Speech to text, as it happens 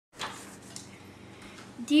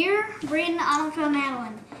Dear Braden, Annika,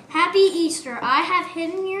 Madeline, Happy Easter. I have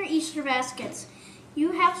hidden your Easter baskets.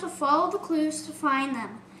 You have to follow the clues to find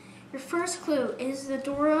them. Your first clue is the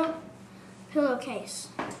Dora pillowcase.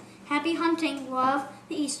 Happy hunting. Love,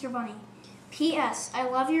 the Easter Bunny. P.S. I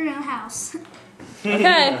love your new house.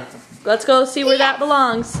 Okay, let's go see where that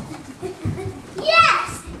belongs.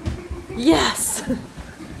 Yes! Yes!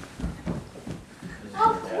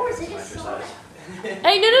 Oh, of course, it is so.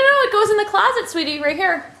 Hey, no, it goes in the closet, sweetie, right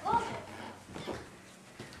here. I'm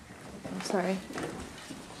sorry.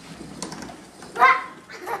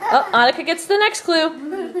 Oh, Annika gets the next clue.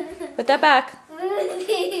 Put that back.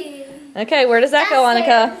 Okay, where does that go,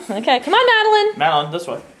 Annika? Okay, come on, Madeline. Madeline, this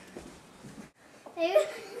way.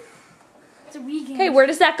 Okay, where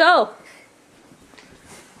does that go?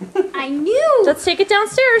 I knew. Let's take it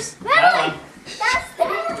downstairs. Madeline!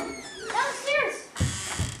 Downstairs!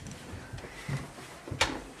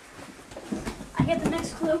 I get the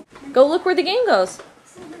next clue. Go look where the game goes.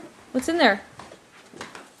 What's in there?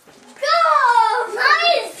 Go!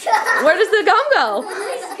 Nice! Where does the gum go?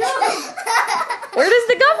 Where does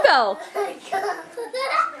the gum go?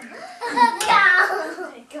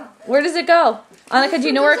 Where does it go? Annika, do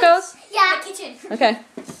you know where it goes? Yeah, kitchen. Okay.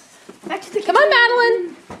 Back to the Come on,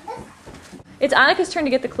 Madeline. It's Annika's turn to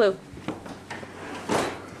get the clue.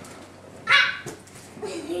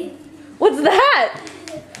 What's that?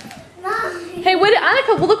 Hey, what,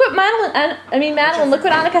 Annika? Well, look what Madeline. Madeline. Look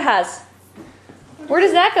what Annika has. Where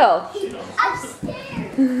does that go?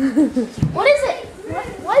 Upstairs. What is it?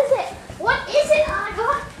 What is it? What is it,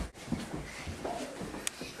 Annika?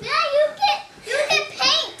 Now you get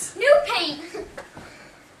paint. New paint.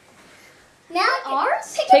 Now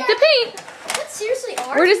ours? Take the paint. That's seriously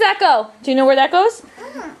ours. Where does that go? Do you know where that goes? I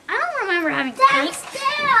don't remember having paint.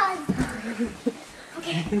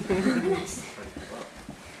 Okay.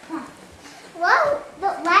 Well, the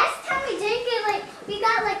last time we didn't get we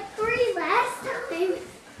got 3 last time.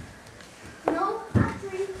 No, not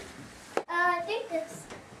 3. I think this.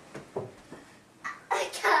 I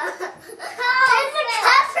got. There's a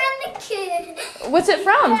cup from the kid. What's it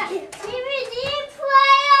from? DVD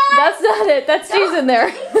player. That's not it. That's cheese in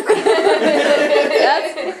there. that's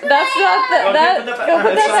not that. Go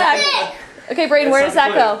put that back. Okay, Braden, where does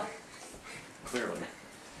that go? Clearly.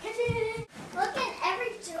 Look at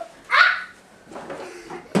every joke.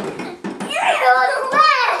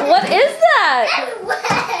 What is that?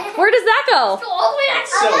 Where does that go? So wet.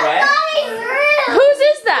 Whose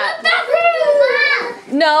is that?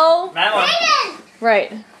 No. Madeline.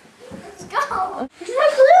 Right. Let's go. There's no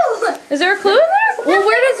clue. Is there a clue in there? Well,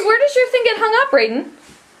 where does your thing get hung up, Braden?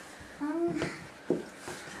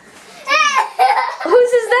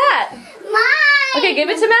 Whose is that? Mine. Okay, give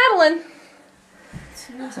it to Madeline.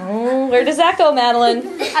 Oh, where does that go, Madeline?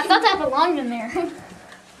 I thought that belonged in there.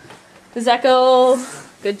 Does that go?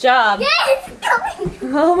 Good job. Yes, it's coming.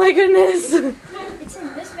 Oh my goodness. It's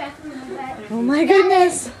in this bathroom. Oh my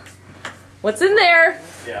goodness. What's in there?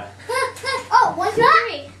 Yeah. Oh, 1, 2,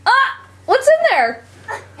 3. Ah! What's in there?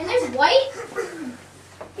 And there's white.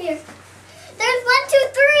 Here. There's 1,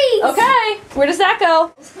 2, 3. Okay. Where does that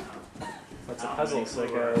go? What's a puzzle? So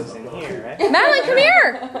it goes in here, right? Madeline, come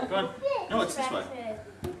here. Go on. No, it's this way.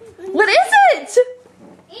 What is it?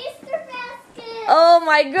 Easter basket. Oh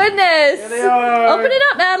my goodness. There they are. Open it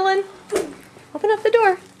up, Madeline. Open up the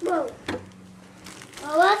door. Whoa.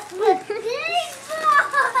 Oh, what's the big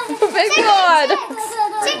Big one.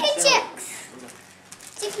 Chicken chicks.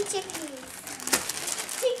 Chicken chickies.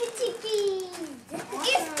 Chicken chickies.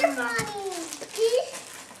 Easter bunny.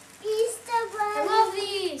 Easter bunny. I love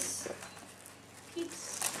these. Peeps.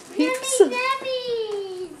 Peeps.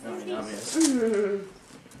 Yummy nummies.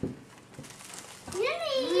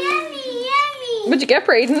 Yummy, yummy, yummy. What'd you get,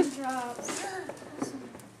 Braden? Listen.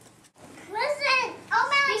 Oh,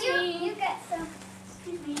 Melanie, you get some.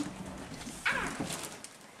 Excuse me.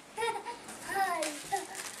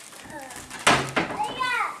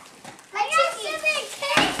 I got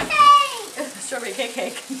strawberry cake. Strawberry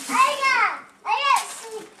cake. I got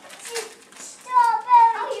some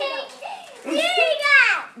strawberry cake. You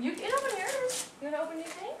got. You can open yours. You want to open your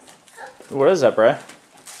things? What is that, Bri?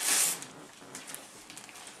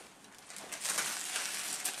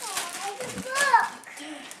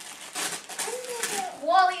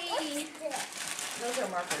 Wally. Those are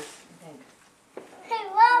markers, I think. I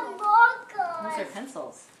love markers. Those are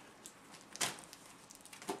pencils.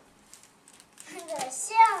 I'm gonna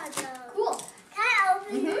share them. Cool. Can I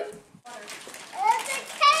open them? It's a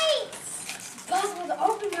case. It's possible to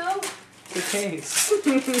open them. The case.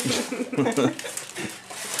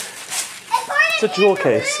 It's It's a jewel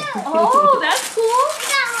case. Oh, that's cool.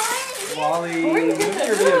 Wally. Where'd you get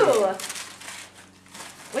the blue?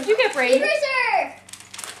 What'd you get, Brady? Eraser!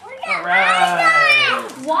 All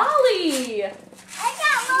right. Wally! I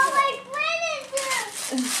got one like Brandon do.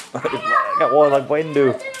 I got one like Wayne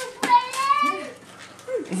do.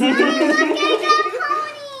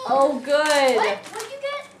 Oh, good. What'd you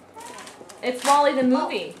get? It's Wally the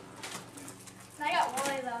movie. I got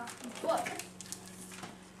Wally though. Book.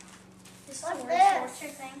 What's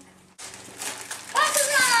this? Thing.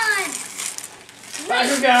 Bakugan!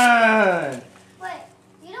 Bakugan. Wait,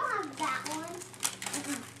 you don't have that one.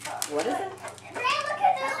 What is it? Ray, look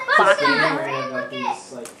at this. Bakugan. Ray, Got look these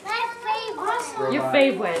at like my favorite. Your robot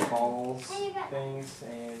favorite. balls And you got- things,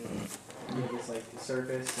 and you get this like the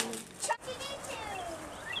surface and.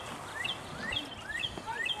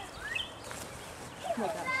 Oh my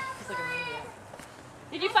gosh, he's like a maniac.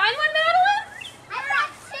 Did you find one, Madeline? I got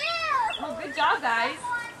two. Oh, good job, guys.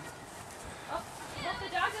 Oh, hope the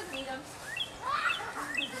dog doesn't eat them. What?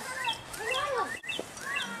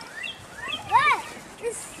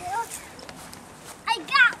 I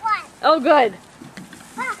got one. Oh, good.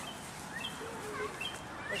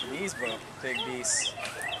 These big beasts.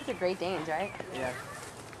 These are Great Danes, right? Yeah.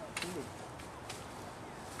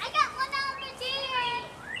 I got one over there.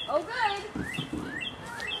 Oh, good.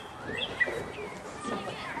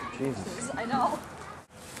 Jesus. I know.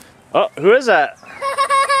 Oh, who is that?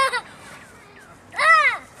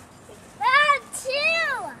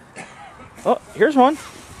 Two. Oh, here's one.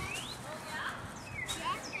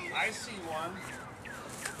 I see one.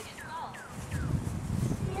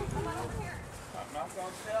 I'm not going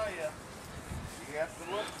to tell you. You have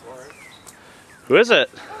to look for it. Who is it?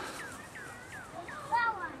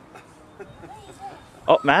 That one.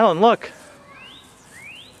 Oh, Madeline, look.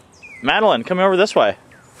 Madeline, come over this way.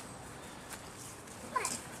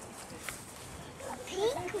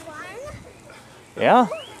 Pink one. Yeah.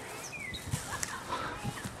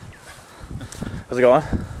 How's it going? Good.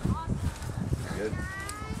 I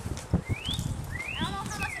don't know how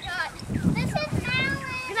much I got. This is Alan.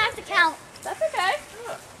 You're gonna have to count. That's okay.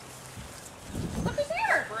 Look who's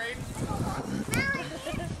here.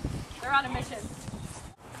 They're on a mission.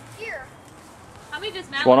 Here. How many does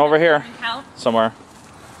There's Madeline one over here even count? somewhere.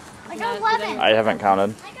 I got 11. I haven't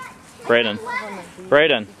counted. I got Braden. 11.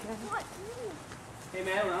 Braden. Hey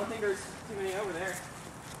man, I don't think there's too many over there.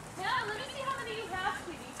 Yeah, let me see how many you have,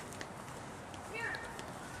 sweetie. Here.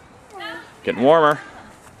 No. Getting warmer.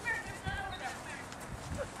 Here, there's none over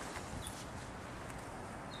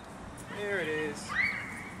there. There it is.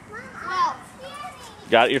 Wow.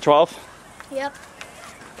 Got your 12? Yep.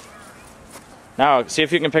 Now, see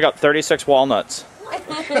if you can pick up 36 walnuts.